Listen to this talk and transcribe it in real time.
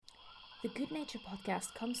The Good Nature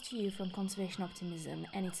podcast comes to you from Conservation Optimism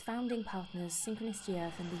and its founding partners Synchronicity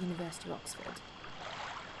Earth and the University of Oxford.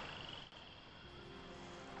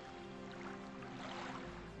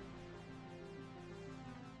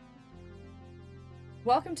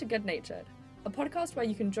 Welcome to Good Natured, a podcast where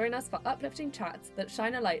you can join us for uplifting chats that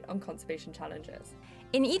shine a light on conservation challenges.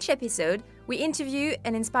 In each episode, we interview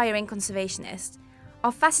an inspiring conservationist.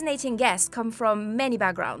 Our fascinating guests come from many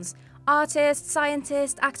backgrounds: artists,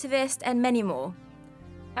 scientists, activists, and many more.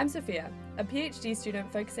 I'm Sophia, a PhD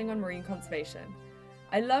student focusing on marine conservation.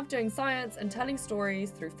 I love doing science and telling stories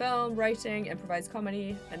through film, writing, improvised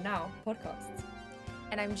comedy, and now podcasts.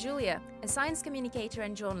 And I'm Julia, a science communicator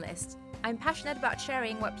and journalist. I'm passionate about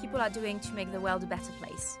sharing what people are doing to make the world a better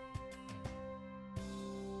place.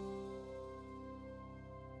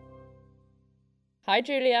 Hi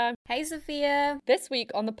Julia. Hey Sophia. This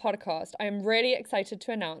week on the podcast, I am really excited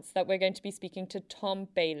to announce that we're going to be speaking to Tom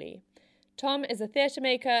Bailey. Tom is a theatre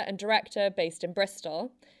maker and director based in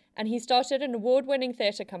Bristol, and he started an award-winning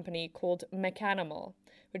theatre company called Mechanimal,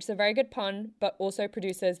 which is a very good pun, but also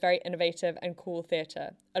produces very innovative and cool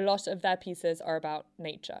theatre. A lot of their pieces are about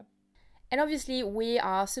nature. And obviously we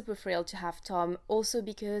are super thrilled to have Tom, also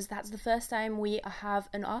because that's the first time we have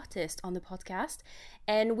an artist on the podcast,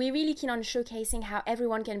 and we're really keen on showcasing how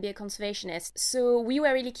everyone can be a conservationist. So we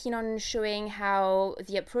were really keen on showing how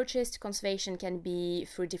the approaches to conservation can be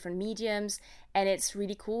through different mediums, and it's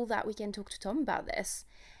really cool that we can talk to Tom about this.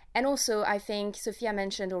 And also, I think Sophia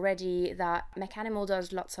mentioned already that Mechanimal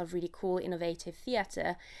does lots of really cool, innovative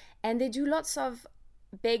theatre, and they do lots of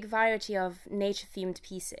big variety of nature-themed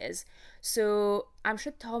pieces. So I'm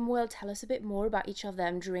sure Tom will tell us a bit more about each of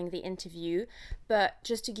them during the interview, but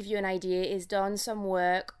just to give you an idea, he's done some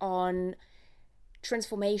work on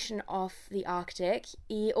transformation of the Arctic.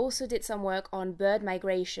 He also did some work on bird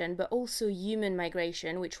migration, but also human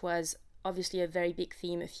migration, which was obviously a very big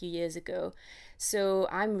theme a few years ago. So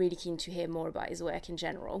I'm really keen to hear more about his work in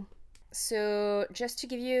general. So just to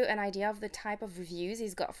give you an idea of the type of reviews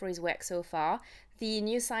he's got for his work so far, The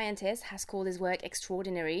New Scientist has called his work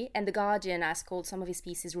extraordinary, and The Guardian has called some of his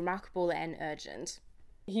pieces remarkable and urgent.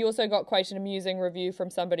 He also got quite an amusing review from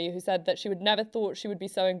somebody who said that she would never thought she would be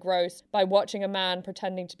so engrossed by watching a man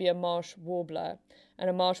pretending to be a marsh warbler. And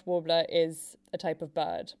a marsh warbler is a type of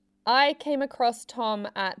bird. I came across Tom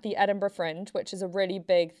at the Edinburgh Fringe, which is a really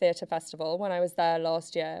big theatre festival, when I was there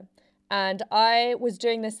last year. And I was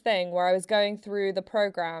doing this thing where I was going through the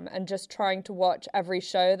programme and just trying to watch every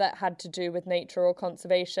show that had to do with nature or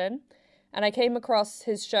conservation. And I came across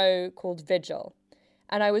his show called Vigil.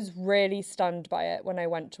 And I was really stunned by it when I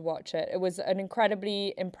went to watch it. It was an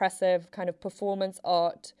incredibly impressive kind of performance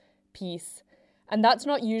art piece. And that's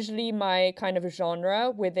not usually my kind of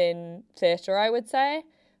genre within theatre, I would say.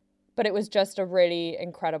 But it was just a really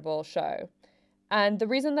incredible show. And the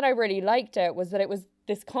reason that I really liked it was that it was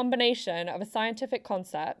this combination of a scientific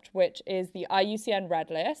concept, which is the IUCN Red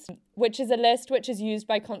List, which is a list which is used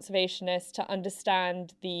by conservationists to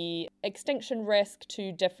understand the extinction risk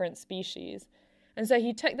to different species. And so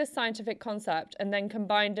he took this scientific concept and then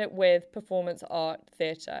combined it with performance art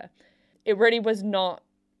theatre. It really was not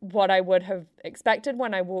what I would have expected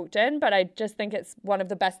when I walked in, but I just think it's one of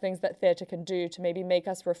the best things that theatre can do to maybe make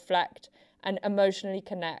us reflect and emotionally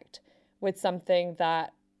connect with something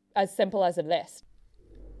that as simple as a list.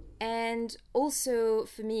 And also,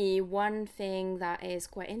 for me, one thing that is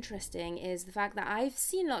quite interesting is the fact that I've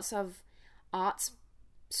seen lots of arts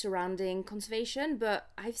surrounding conservation,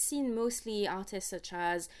 but I've seen mostly artists such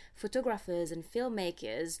as photographers and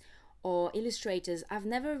filmmakers or illustrators. I've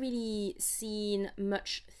never really seen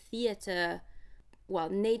much theatre,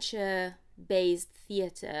 nature-based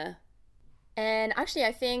theatre. And actually,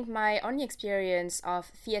 I think my only experience of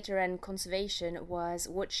theatre and conservation was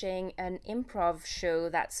watching an improv show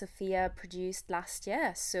that Sophia produced last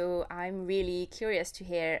year. So I'm really curious to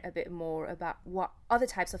hear a bit more about what other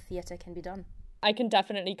types of theatre can be done. I can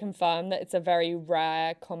definitely confirm that it's a very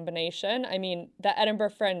rare combination. I mean, the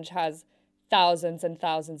Edinburgh Fringe has thousands and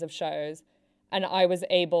thousands of shows. And I was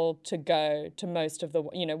able to go to most of the,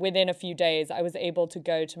 within a few days, I was able to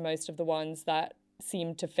go to most of the ones that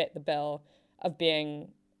seemed to fit the bill of being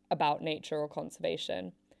about nature or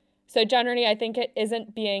conservation. So generally, I think it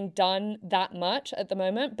isn't being done that much at the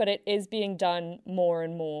moment, but it is being done more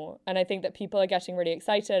and more. And I think that people are getting really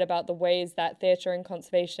excited about the ways that theatre and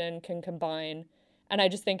conservation can combine. And I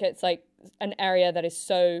just think it's like an area that is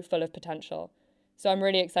so full of potential. So I'm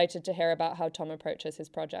really excited to hear about how Tom approaches his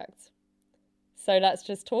projects. So let's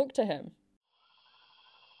just talk to him.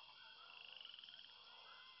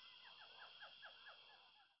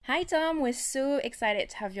 Hi Tom, we're so excited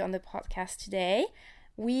to have you on the podcast today.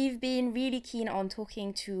 We've been really keen on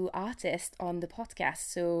talking to artists on the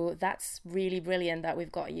podcast, so that's really brilliant that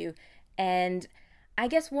we've got you. And I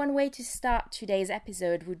guess one way to start today's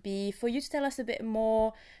episode would be for you to tell us a bit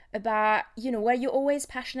more about, were you always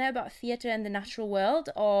passionate about theatre and the natural world,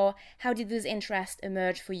 or how did those interests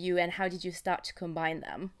emerge for you and how did you start to combine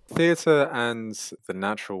them? Theatre and the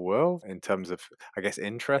natural world, in terms of, I guess,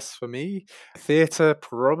 interests for me. Theatre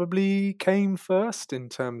probably came first in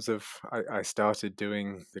terms of, I started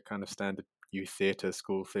doing the kind of standard youth theatre,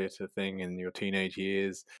 school theatre thing in your teenage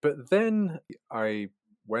years. But then I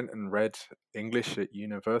went and read English at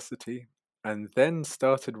university and then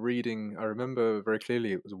started reading. I remember very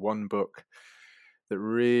clearly it was one book that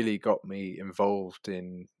really got me involved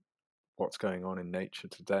in what's going on in nature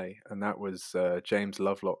today, and that was James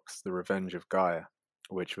Lovelock's The Revenge of Gaia,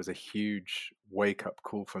 which was a huge wake-up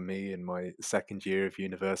call for me in my second year of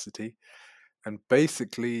university. And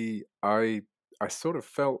basically, I sort of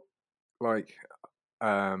felt like,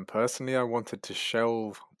 personally, I wanted to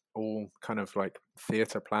shelve all kind of like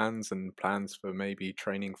theatre plans and plans for maybe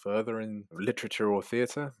training further in literature or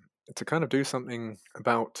theatre to kind of do something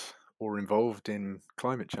about or involved in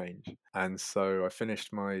climate change. And so I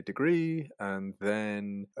finished my degree and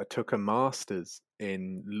then I took a master's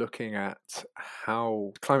in looking at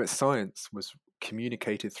how climate science was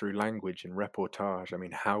communicated through language and reportage. I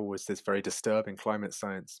mean, how was this very disturbing climate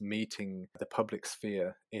science meeting the public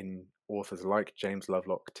sphere in authors like James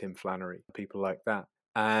Lovelock, Tim Flannery, people like that?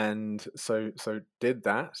 And so did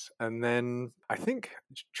that, and then I think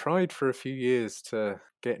tried for a few years to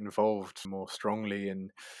get involved more strongly in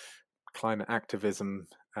climate activism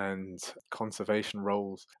and conservation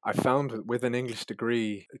roles. I found that with an English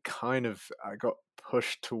degree, I got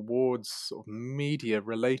pushed towards sort of media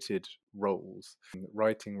related roles,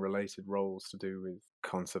 writing related roles to do with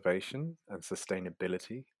conservation and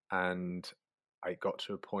sustainability. And I got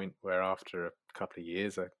to a point where after a couple of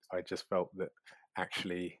years, I just felt that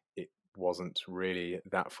actually it wasn't really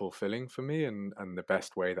that fulfilling for me, and the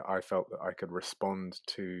best way that I felt that I could respond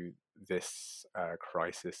to this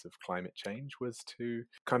crisis of climate change was to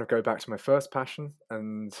kind of go back to my first passion,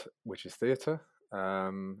 and which is theatre,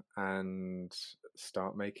 and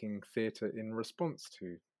start making theatre in response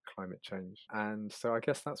to climate change. And so I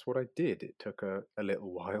guess that's what I did. It took a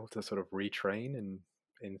little while to sort of retrain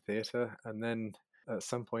in theatre, and then at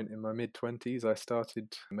some point in my mid-20s, I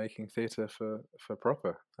started making theatre for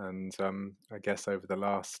proper. And I guess over the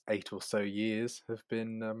last 8 or so years have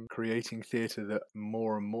been creating theatre that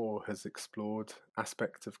more and more has explored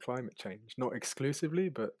aspects of climate change. Not exclusively,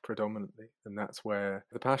 but predominantly. And that's where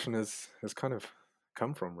the passion has kind of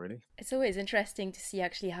come from, really. It's always interesting to see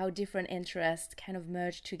actually how different interests kind of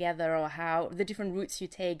merge together, or how the different routes you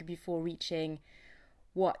take before reaching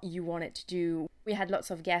what you wanted to do. We had lots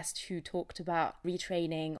of guests who talked about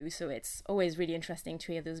retraining, so it's always really interesting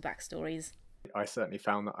to hear those backstories. I certainly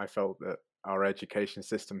found that I felt that our education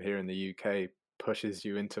system here in the UK pushes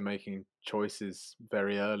you into making choices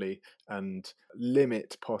very early and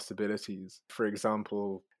limit possibilities. For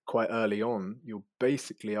example, quite early on, you're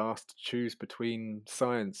basically asked to choose between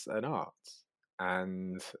science and arts.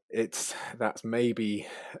 And that's maybe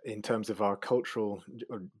in terms of our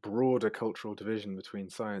broader cultural division between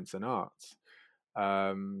science and arts.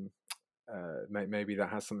 Maybe that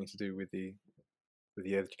has something to do with the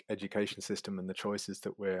education system and the choices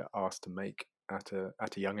that we're asked to make at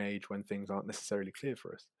a young age when things aren't necessarily clear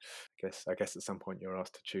for us. I guess at some point you're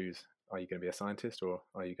asked to choose: are you going to be a scientist, or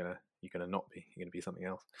are you going to not be? You're going to be something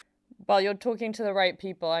else. Well, you're talking to the right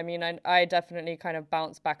people. I mean, I definitely kind of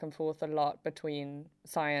bounce back and forth a lot between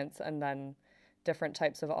science and then different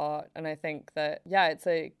types of art. And I think that, it's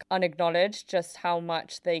unacknowledged just how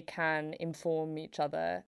much they can inform each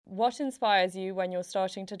other. What inspires you when you're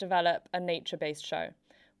starting to develop a nature-based show?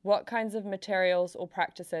 What kinds of materials or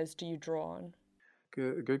practices do you draw on?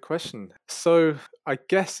 Good question. So I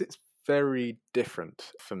guess it's very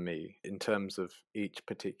different for me in terms of each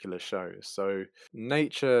particular show. So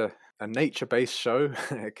a nature-based show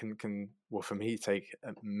can well, for me, take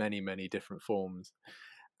many different forms.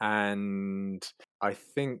 And I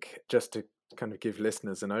think, just to kind of give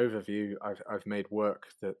listeners an overview, I've made work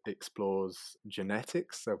that explores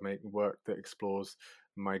genetics. I've made work that explores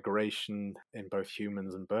migration in both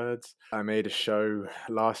humans and birds. I made a show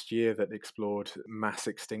last year that explored mass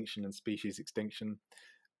extinction and species extinction.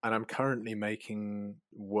 And I'm currently making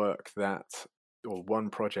work one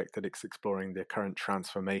project that is exploring the current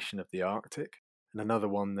transformation of the Arctic, and another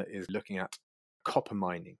one that is looking at copper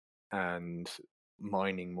mining and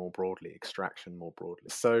mining more broadly, extraction more broadly.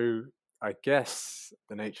 So I guess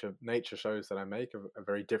the nature shows that I make are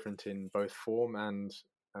very different in both form and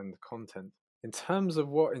content. In terms of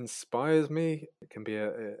what inspires me, it can be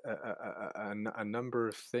a number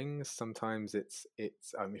of things. Sometimes it's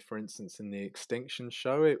I mean, for instance, in the Extinction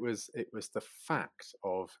show, it was the fact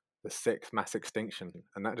of the sixth mass extinction,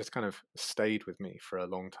 and that just kind of stayed with me for a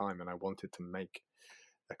long time, and I wanted to make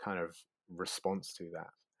a kind of response to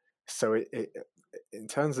that. So in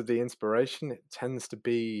terms of the inspiration, it tends to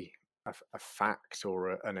be a fact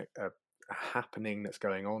or a happening that's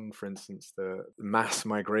going on. For instance, the mass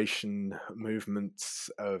migration movements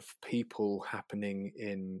of people happening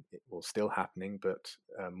still happening, but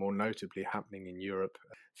more notably happening in Europe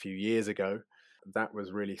a few years ago. That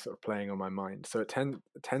was really sort of playing on my mind. So it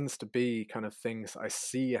tends to be kind of things I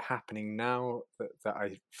see happening now that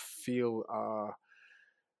I feel are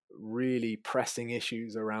really pressing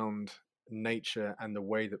issues around nature and the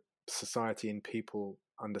way that society and people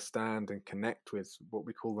understand and connect with what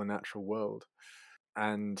we call the natural world.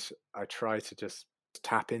 And I try to just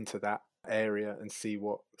tap into that area and see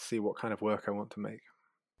what kind of work I want to make.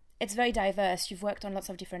 It's very diverse. You've worked on lots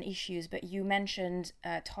of different issues, but you mentioned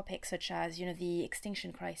topics such as, the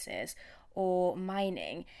extinction crisis or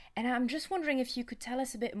mining. And I'm just wondering if you could tell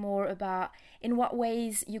us a bit more about in what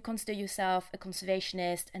ways you consider yourself a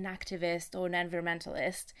conservationist, an activist, or an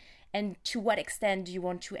environmentalist, and to what extent do you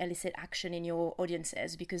want to elicit action in your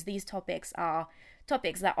audiences? Because these topics are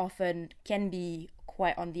topics that often can be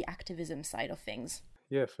quite on the activism side of things.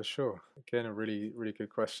 Yeah, for sure. Again, a really, really good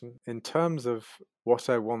question. In terms of what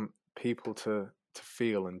I want people to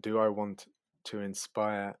feel, and do I want to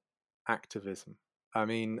inspire activism? I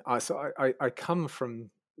mean, I come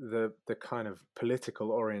from the kind of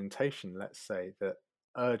political orientation, let's say, that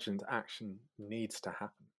urgent action needs to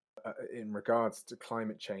happen in regards to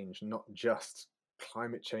climate change, not just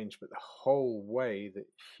climate change, but the whole way that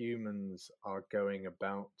humans are going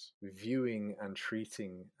about viewing and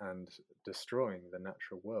treating and destroying the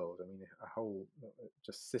natural world. I mean, a whole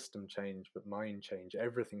just system change, but mind change,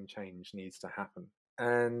 everything change needs to happen.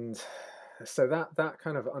 And so that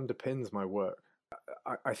kind of underpins my work.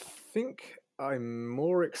 I think I'm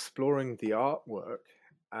more exploring the artwork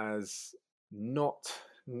as not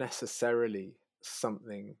necessarily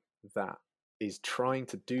something that is trying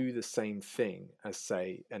to do the same thing as,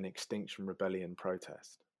 say, an Extinction Rebellion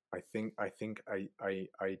protest. I think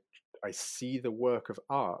I see the work of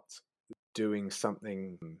art doing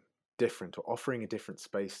something different or offering a different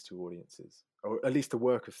space to audiences, or at least the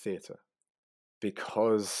work of theatre,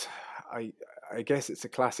 because I guess it's a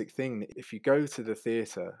classic thing. If you go to the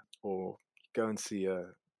theatre or go and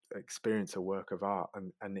experience a work of art,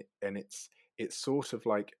 and it's sort of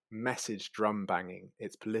like message drum banging,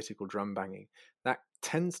 it's political drum banging, that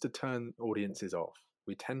tends to turn audiences off.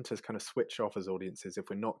 We tend to kind of switch off as audiences if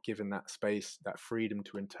we're not given that space, that freedom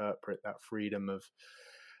to interpret, that freedom of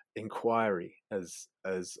inquiry as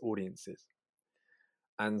audiences.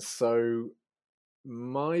 And so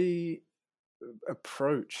my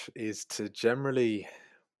approach is to generally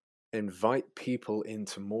invite people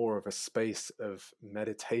into more of a space of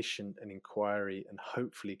meditation and inquiry and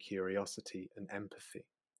hopefully curiosity and empathy.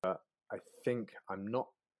 But I think I'm not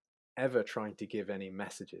ever trying to give any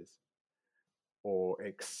messages or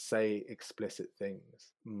say explicit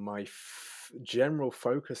things. My general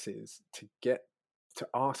focus is to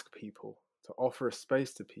ask people, to offer a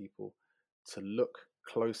space to people to look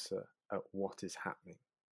closer at what is happening.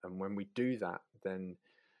 And when we do that, then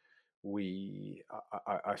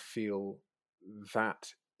I feel that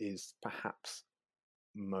is perhaps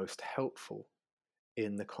most helpful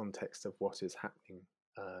in the context of what is happening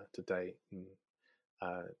today in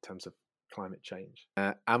terms of climate change.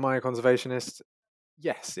 Am I a conservationist?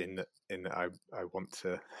 Yes, in that I want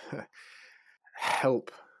to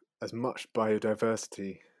help as much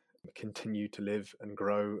biodiversity continue to live and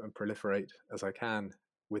grow and proliferate as I can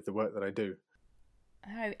with the work that I do.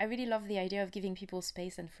 I really love the idea of giving people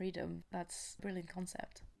space and freedom. That's a brilliant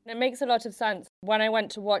concept. It makes a lot of sense. When I went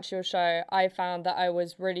to watch your show, I found that I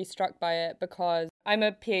was really struck by it because I'm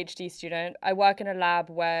a PhD student. I work in a lab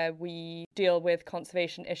where we deal with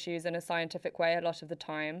conservation issues in a scientific way a lot of the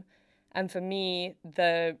time. And for me,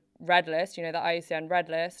 the Red List, the IUCN Red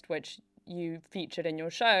List, which you featured in your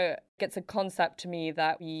show, gets a concept to me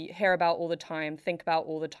that we hear about all the time, think about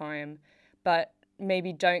all the time, but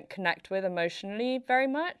maybe don't connect with emotionally very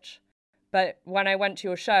much. But when I went to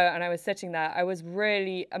your show and I was sitting there, I was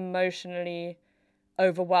really emotionally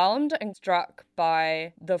overwhelmed and struck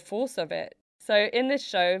by the force of it. So in this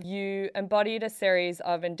show, you embodied a series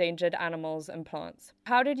of endangered animals and plants.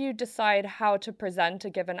 How did you decide how to present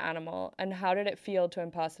a given animal, and how did it feel to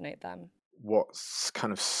impersonate them? What's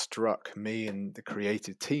kind of struck me and the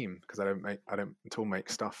creative team, because I don't at all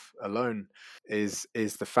make stuff alone, is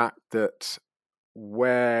the fact that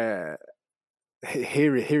where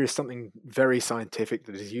here is something very scientific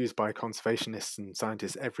that is used by conservationists and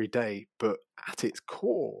scientists every day, but at its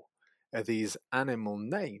core are these animal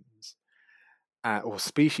names, or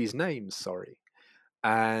species names, sorry.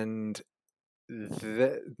 And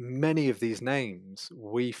many of these names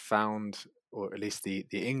we found, or at least the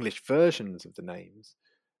English versions of the names,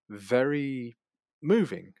 very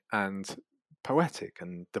moving and poetic.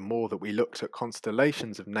 And the more that we looked at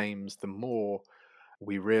constellations of names, the more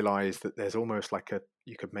we realized that there's almost like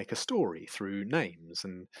you could make a story through names.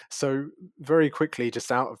 And so very quickly,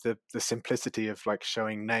 just out of the simplicity of like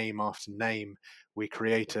showing name after name, we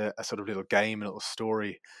create a sort of little game, a little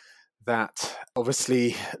story that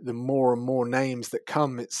obviously the more and more names that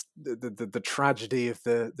come, it's the tragedy of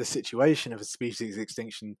the situation of a species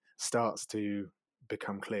extinction starts to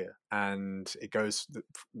become clear. And it goes,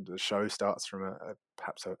 the show starts from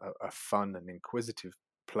perhaps a fun and inquisitive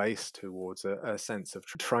place towards a sense of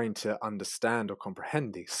trying to understand or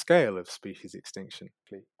comprehend the scale of species extinction.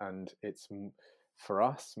 And it's, for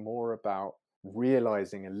us, more about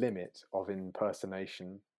realizing a limit of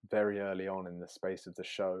impersonation very early on in the space of the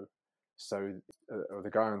show. So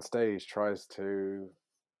the guy on stage tries to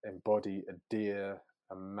embody a deer,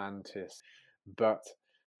 a mantis, but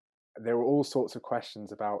there were all sorts of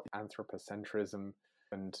questions about anthropocentrism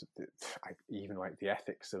and even like the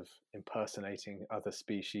ethics of impersonating other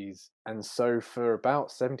species. And so for about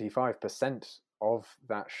 75% of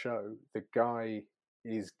that show, the guy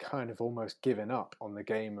is kind of almost given up on the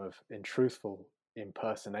game of untruthful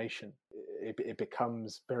impersonation. It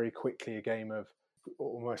becomes very quickly a game of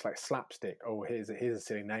almost like slapstick. Oh, here's a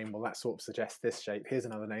silly name. Well, that sort of suggests this shape. Here's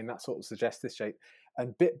another name that sort of suggests this shape.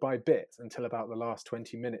 And bit by bit, until about the last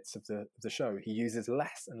 20 minutes of the show, he uses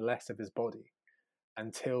less and less of his body,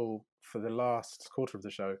 until for the last quarter of the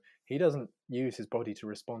show, he doesn't use his body to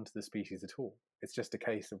respond to the species at all. It's just a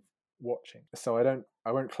case of watching. So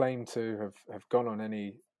I won't claim to have gone on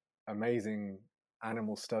any amazing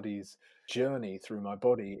animal studies journey through my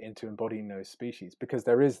body into embodying those species, because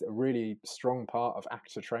there is a really strong part of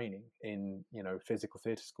actor training in, physical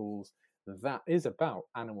theatre schools that is about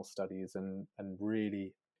animal studies and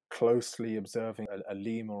really closely observing a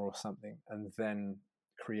lemur or something and then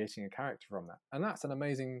creating a character from that. And that's an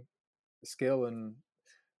amazing skill and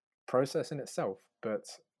process in itself. But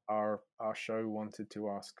our show wanted to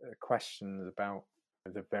ask questions about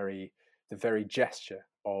the very gesture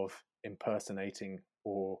of impersonating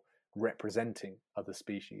or representing other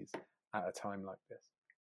species at a time like this.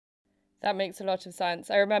 That makes a lot of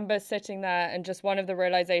sense. I remember sitting there and just one of the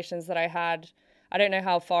realizations that I had, I don't know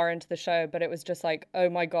how far into the show, but it was just like, oh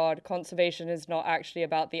my God, conservation is not actually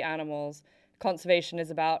about the animals. Conservation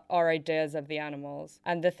is about our ideas of the animals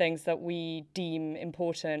and the things that we deem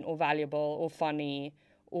important or valuable or funny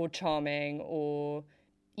or charming or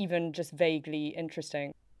even just vaguely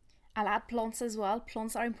interesting. I'll add plants as well.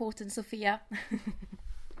 Plants are important, Sophia.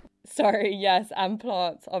 Sorry, yes, and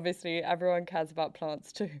plants. Obviously, everyone cares about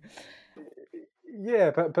plants too.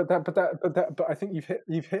 Yeah, but I think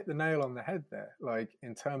you've hit the nail on the head there. Like,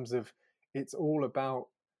 in terms of, it's all about,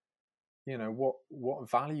 what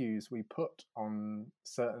values we put on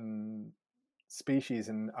certain species,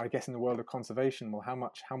 and I guess in the world of conservation, well,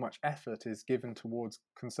 how much effort is given towards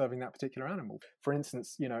conserving that particular animal. For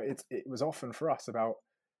instance, it was often for us about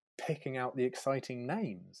picking out the exciting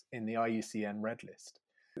names in the IUCN Red List.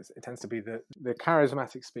 It tends to be the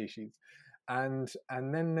charismatic species, and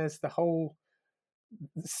then there's the whole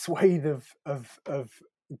swathe of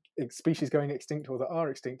species going extinct or that are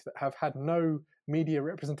extinct that have had no media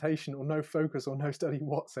representation or no focus or no study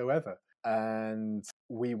whatsoever. And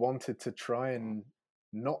we wanted to try and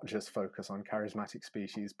not just focus on charismatic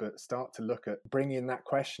species, but start to look at bringing that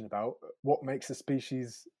question about what makes a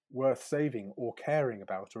species worth saving or caring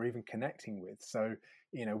about or even connecting with. So,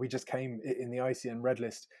 we just came in the IUCN Red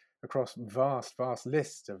List across vast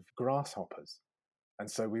lists of grasshoppers. And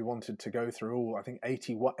so we wanted to go through all, I think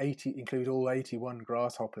 80, include all 81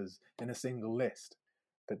 grasshoppers in a single list.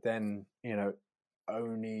 But then,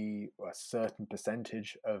 only a certain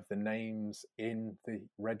percentage of the names in the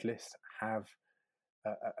Red List have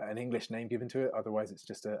an English name given to it. Otherwise, it's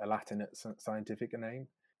just a Latin scientific name.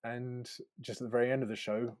 And just at the very end of the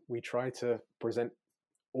show, we try to present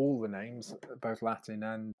all the names, both Latin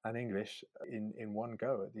and English, in one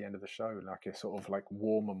go at the end of the show, like a sort of like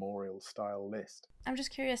war memorial style list. I'm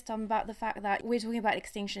just curious, Tom, about the fact that we're talking about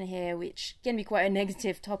extinction here, which can be quite a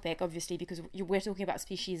negative topic, obviously, because we're talking about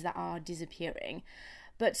species that are disappearing.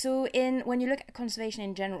 But so when you look at conservation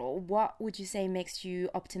in general, what would you say makes you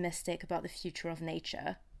optimistic about the future of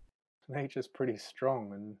nature? Nature's pretty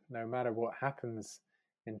strong, and no matter what happens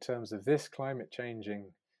in terms of this climate changing,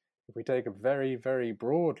 if we take a very, very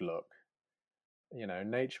broad look,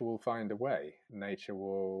 nature will find a way. Nature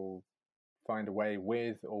will find a way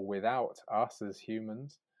with or without us as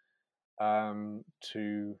humans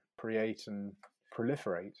to create and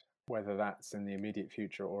proliferate, whether that's in the immediate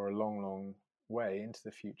future or a long, long way into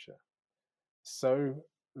the future. So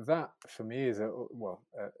that, for me, is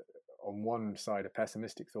on one side a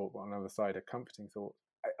pessimistic thought, but on the other side a comforting thought.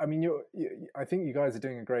 I mean, I think you guys are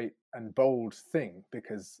doing a great and bold thing,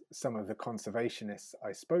 because some of the conservationists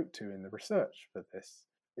I spoke to in the research for this,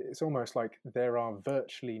 it's almost like there are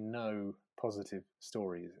virtually no positive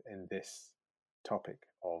stories in this topic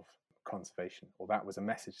of conservation, or that was a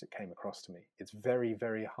message that came across to me. It's very,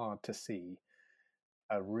 very hard to see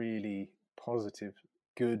a really positive,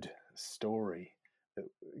 good story that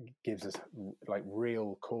gives us like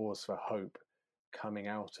real cause for hope coming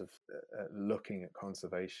out of looking at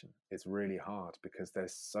conservation. It's really hard because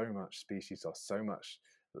there's so much species loss, so much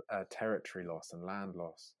territory loss and land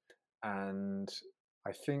loss. And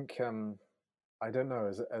I think I don't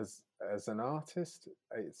know, as an artist,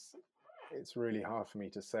 it's really hard for me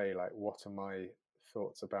to say, like, what are my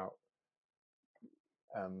thoughts about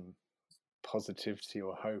positivity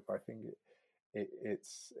or hope. I think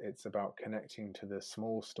it's about connecting to the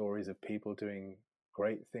small stories of people doing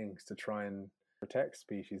great things to try and protect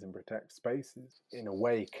species and protect spaces, in a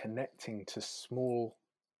way connecting to small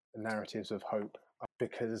narratives of hope,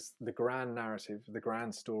 because the grand narrative, the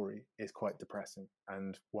grand story, is quite depressing,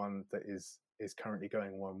 and one that is currently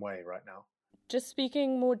going one way right now. Just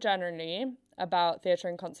speaking more generally about theatre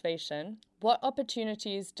and conservation, what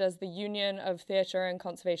opportunities does the union of theatre and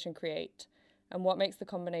conservation create, and what makes the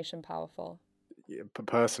combination powerful? Yeah,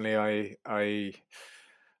 personally, I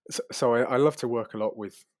love to work a lot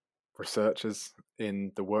with researchers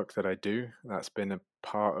in the work that I do. That's been a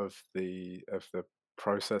part of the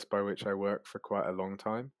process by which I work for quite a long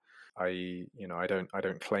time. I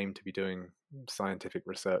don't claim to be doing scientific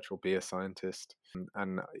research or be a scientist,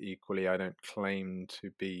 and equally I don't claim to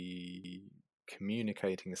be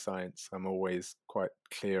communicating science. I'm always quite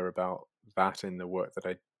clear about that in the work that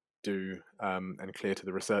I do, and clear to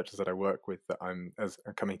the researchers that I work with that I'm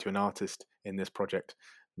coming to an artist in this project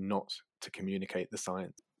not to communicate the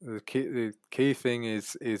science. The key thing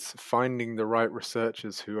is finding the right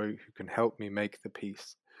researchers who can help me make the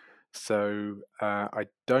piece. So I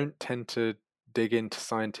don't tend to dig into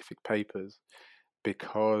scientific papers,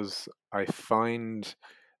 because I find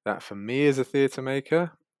that for me as a theatre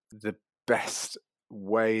maker, the best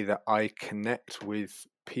way that I connect with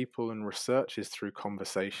people and research is through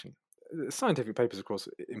conversation. Scientific papers, of course,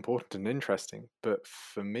 are important and interesting, but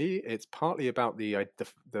for me, it's partly about the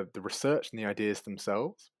research and the ideas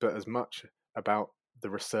themselves, but as much about the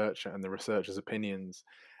researcher and the researcher's opinions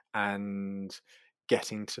and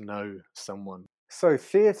getting to know someone. So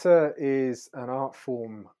theatre is an art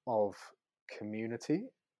form of community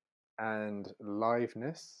and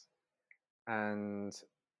liveness and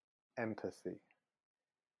empathy.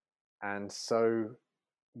 And so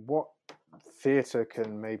what theatre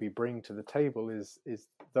can maybe bring to the table is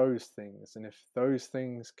those things. And if those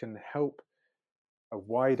things can help a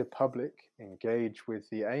wider public engage with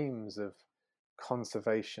the aims of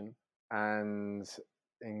conservation and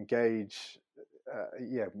engage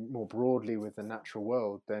more broadly with the natural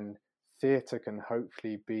world, then theatre can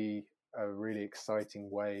hopefully be a really exciting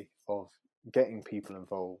way of getting people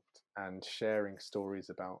involved and sharing stories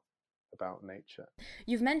about nature.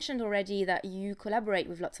 You've mentioned already that you collaborate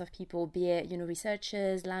with lots of people, be it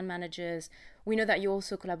researchers, land managers. We know that you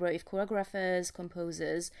also collaborate with choreographers,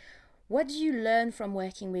 composers. What do you learn from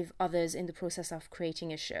working with others in the process of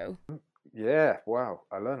creating a show? Yeah, wow,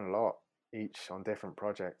 I learn a lot, each on different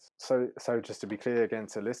projects. So just to be clear again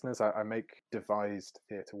to listeners, I make devised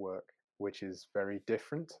theatre work, which is very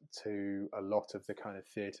different to a lot of the kind of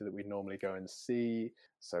theatre that we normally go and see.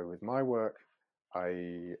 So with my work,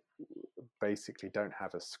 I basically don't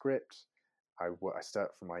have a script. I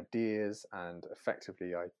start from ideas, and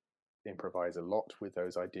effectively I improvise a lot with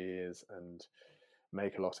those ideas and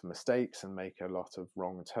make a lot of mistakes and make a lot of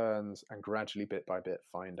wrong turns, and gradually, bit by bit,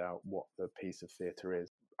 find out what the piece of theatre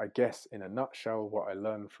is. I guess in a nutshell, what I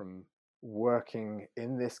learned from working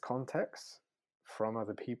in this context from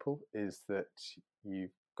other people is that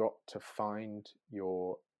you've got to find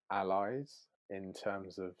your allies in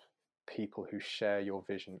terms of people who share your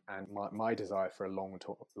vision and my desire for a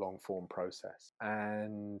long form process.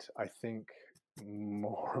 And I think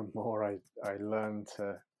more and more I learn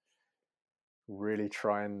to really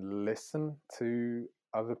try and listen to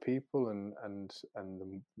other people, and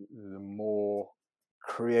the more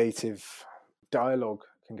creative dialogue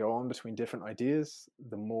can go on between different ideas,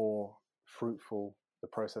 the more fruitful the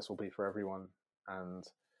process will be for everyone and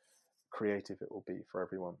creative it will be for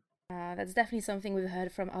everyone. That's definitely something we've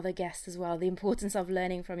heard from other guests as well, the importance of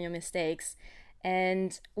learning from your mistakes.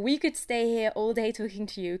 And we could stay here all day talking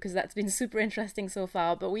to you because that's been super interesting so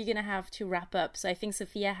far, but we're going to have to wrap up. So I think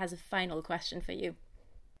Sophia has a final question for you.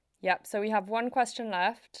 Yep, so we have one question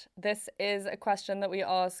left. This is a question that we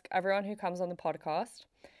ask everyone who comes on the podcast,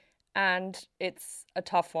 and it's a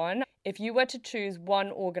tough one. If you were to choose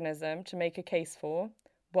one organism to make a case for,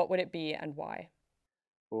 what would it be and why?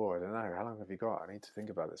 Oh, I don't know. How long have you got? I need to think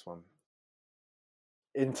about this one.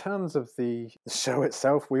 In terms of the show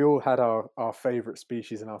itself, we all had our favourite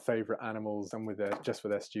species and our favourite animals, some with just for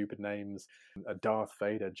their stupid names. A Darth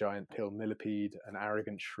Vader, giant pill millipede, an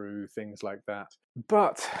arrogant shrew, things like that.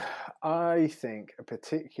 But I think a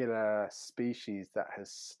particular species that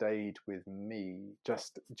has stayed with me,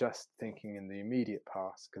 just thinking in the immediate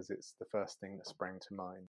past, because it's the first thing that sprang to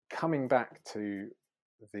mind. Coming back to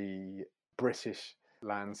the British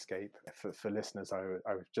landscape for listeners,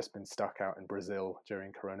 I've just been stuck out in Brazil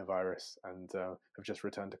during coronavirus and have just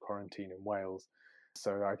returned to quarantine in Wales,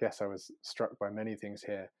 so I guess I was struck by many things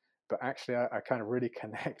here, but actually I kind of really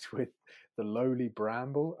connect with the lowly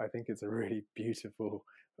bramble. I think it's a really beautiful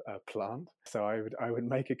plant, so I would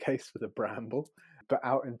make a case for the bramble. But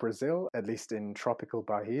out in Brazil, at least in tropical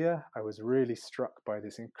Bahia, I was really struck by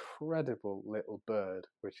this incredible little bird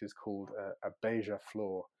which is called a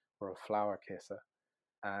beija-flor, or a flower kisser.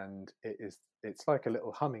 And it's like a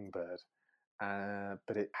little hummingbird,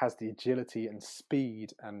 but it has the agility and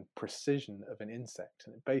speed and precision of an insect,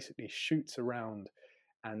 and it basically shoots around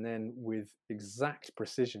and then with exact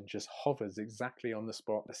precision just hovers exactly on the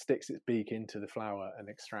spot, sticks its beak into the flower and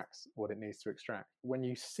extracts what it needs to extract. When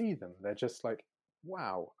you see them, they're just like,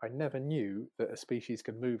 wow, I never knew that a species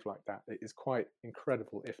could move like that. It is quite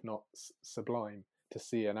incredible, if not sublime, to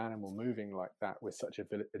see an animal moving like that with such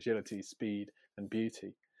agility, speed, and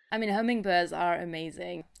beauty. I mean, hummingbirds are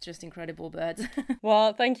amazing, just incredible birds.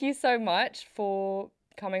 Well, thank you so much for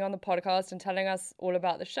coming on the podcast and telling us all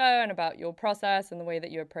about the show and about your process and the way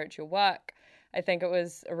that you approach your work. I think it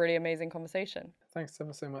was a really amazing conversation. Thanks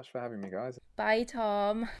ever so much for having me, guys. Bye,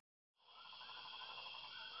 Tom.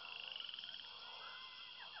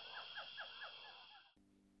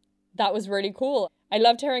 That was really cool. I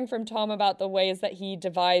loved hearing from Tom about the ways that he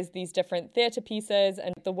devised these different theatre pieces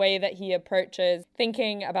and the way that he approaches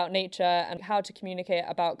thinking about nature and how to communicate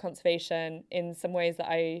about conservation in some ways that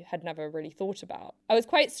I had never really thought about. I was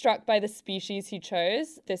quite struck by the species he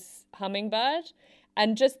chose, this hummingbird,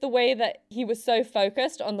 and just the way that he was so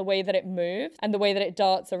focused on the way that it moves and the way that it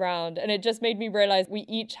darts around. And it just made me realize we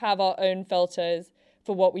each have our own filters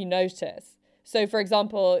for what we notice. So, for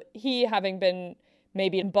example, he having been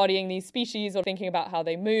maybe embodying these species or thinking about how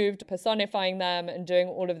they moved, personifying them and doing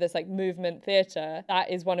all of this like movement theatre, that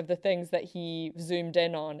is one of the things that he zoomed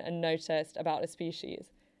in on and noticed about a species.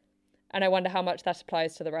 And I wonder how much that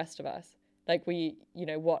applies to the rest of us. Like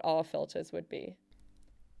what our filters would be.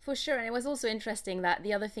 For sure, and it was also interesting that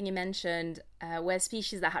the other thing you mentioned were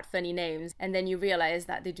species that had funny names, and then you realize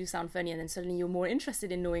that they do sound funny, and then suddenly you're more interested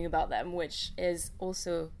in knowing about them, which is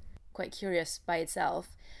also quite curious by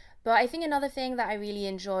itself. But I think another thing that I really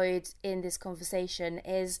enjoyed in this conversation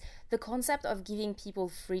is the concept of giving people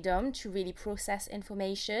freedom to really process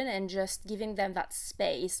information and just giving them that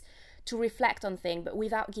space to reflect on things, but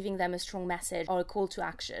without giving them a strong message or a call to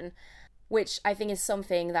action, which I think is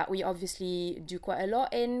something that we obviously do quite a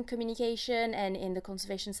lot in communication and in the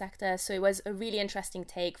conservation sector. So it was a really interesting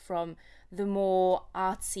take from the more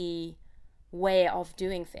artsy way of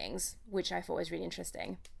doing things, which I thought was really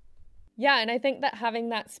interesting. Yeah, and I think that having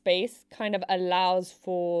that space kind of allows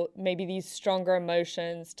for maybe these stronger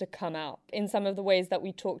emotions to come out. In some of the ways that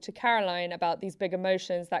we talked to Caroline about these big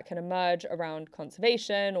emotions that can emerge around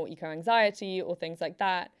conservation or eco-anxiety or things like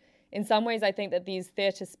that, in some ways I think that these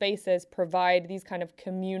theatre spaces provide these kind of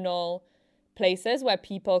communal places where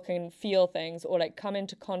people can feel things or like come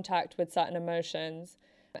into contact with certain emotions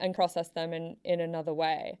and process them in another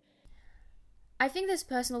way. I think this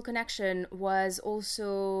personal connection was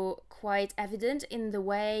also quite evident in the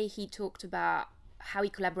way he talked about how he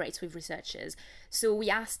collaborates with researchers. So we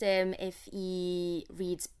asked him if he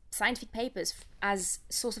reads scientific papers as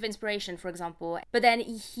source of inspiration, for example. But then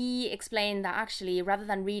he explained that actually, rather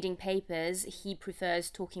than reading papers, he prefers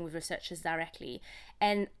talking with researchers directly.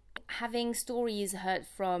 And having stories heard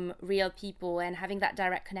from real people and having that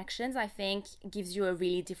direct connections, I think, gives you a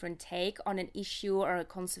really different take on an issue or a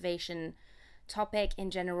conservation topic in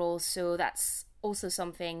general. So that's also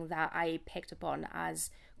something that I picked up on as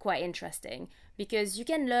quite interesting because you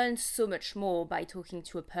can learn so much more by talking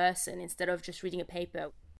to a person instead of just reading a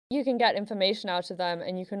paper. You can get information out of them,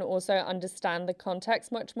 and you can also understand the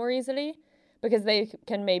context much more easily because they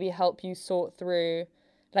can maybe help you sort through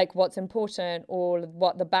like what's important or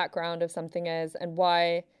what the background of something is and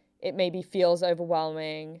why it maybe feels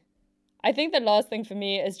overwhelming. I think the last thing for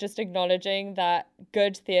me is just acknowledging that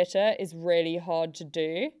good theatre is really hard to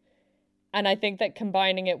do. And I think that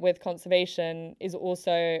combining it with conservation is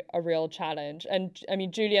also a real challenge. And I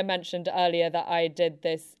mean, Julia mentioned earlier that I did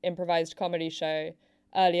this improvised comedy show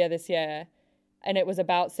earlier this year, and it was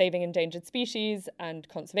about saving endangered species and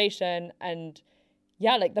conservation. And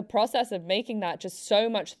yeah, like the process of making that, just so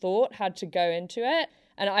much thought had to go into it.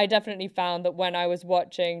 And I definitely found that when I was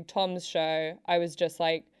watching Tom's show, I was just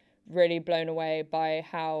like really blown away by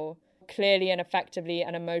how clearly and effectively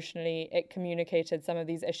and emotionally it communicated some of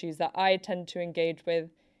these issues that I tend to engage with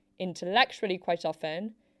intellectually quite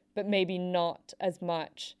often, but maybe not as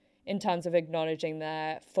much in terms of acknowledging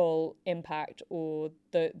their full impact or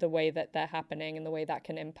the way that they're happening and the way that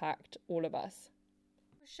can impact all of us.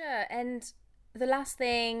 Sure. And the last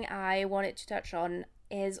thing I wanted to touch on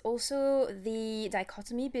is also the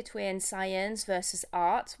dichotomy between science versus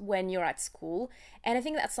art when you're at school. And I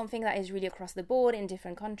think that's something that is really across the board in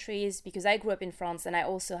different countries, because I grew up in France and I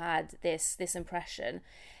also had this impression.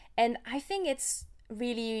 And I think it's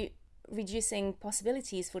really reducing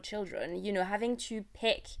possibilities for children, you know, having to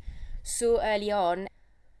pick so early on.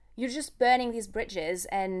 You're just burning these bridges,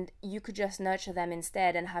 and you could just nurture them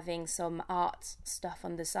instead and having some art stuff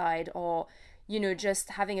on the side, or you know,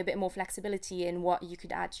 just having a bit more flexibility in what you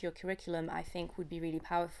could add to your curriculum, I think would be really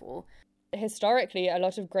powerful. Historically, a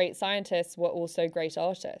lot of great scientists were also great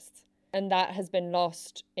artists, and that has been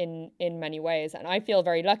lost in many ways. And I feel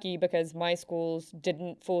very lucky because my schools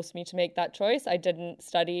didn't force me to make that choice. I didn't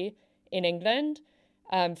study in England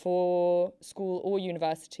for school or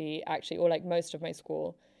university, actually, or like most of my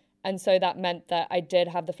school. And so that meant that I did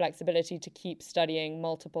have the flexibility to keep studying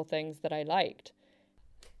multiple things that I liked.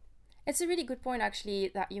 It's a really good point, actually,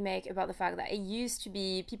 that you make about the fact that it used to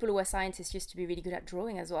be, people who were scientists used to be really good at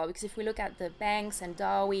drawing as well. Because if we look at the Banks and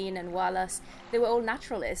Darwin and Wallace, they were all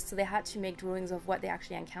naturalists, so they had to make drawings of what they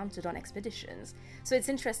actually encountered on expeditions. So it's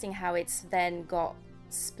interesting how it's then got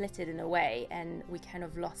splitted in a way, and we kind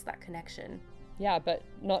of lost that connection. Yeah, but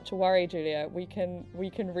not to worry, Julia. We can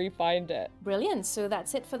re-find it. Brilliant. So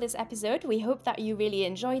that's it for this episode. We hope that you really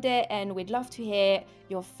enjoyed it, and we'd love to hear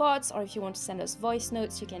your thoughts, or if you want to send us voice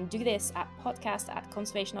notes, you can do this at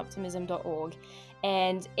podcast@conservationoptimism.org.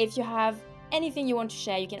 And if you have anything you want to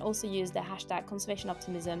share, you can also use the hashtag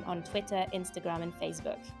conservationoptimism on Twitter, Instagram, and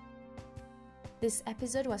Facebook. This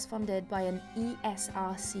episode was funded by an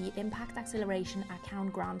ESRC Impact Acceleration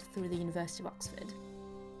Account grant through the University of Oxford.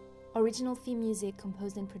 Original theme music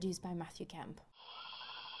composed and produced by Matthew Kemp.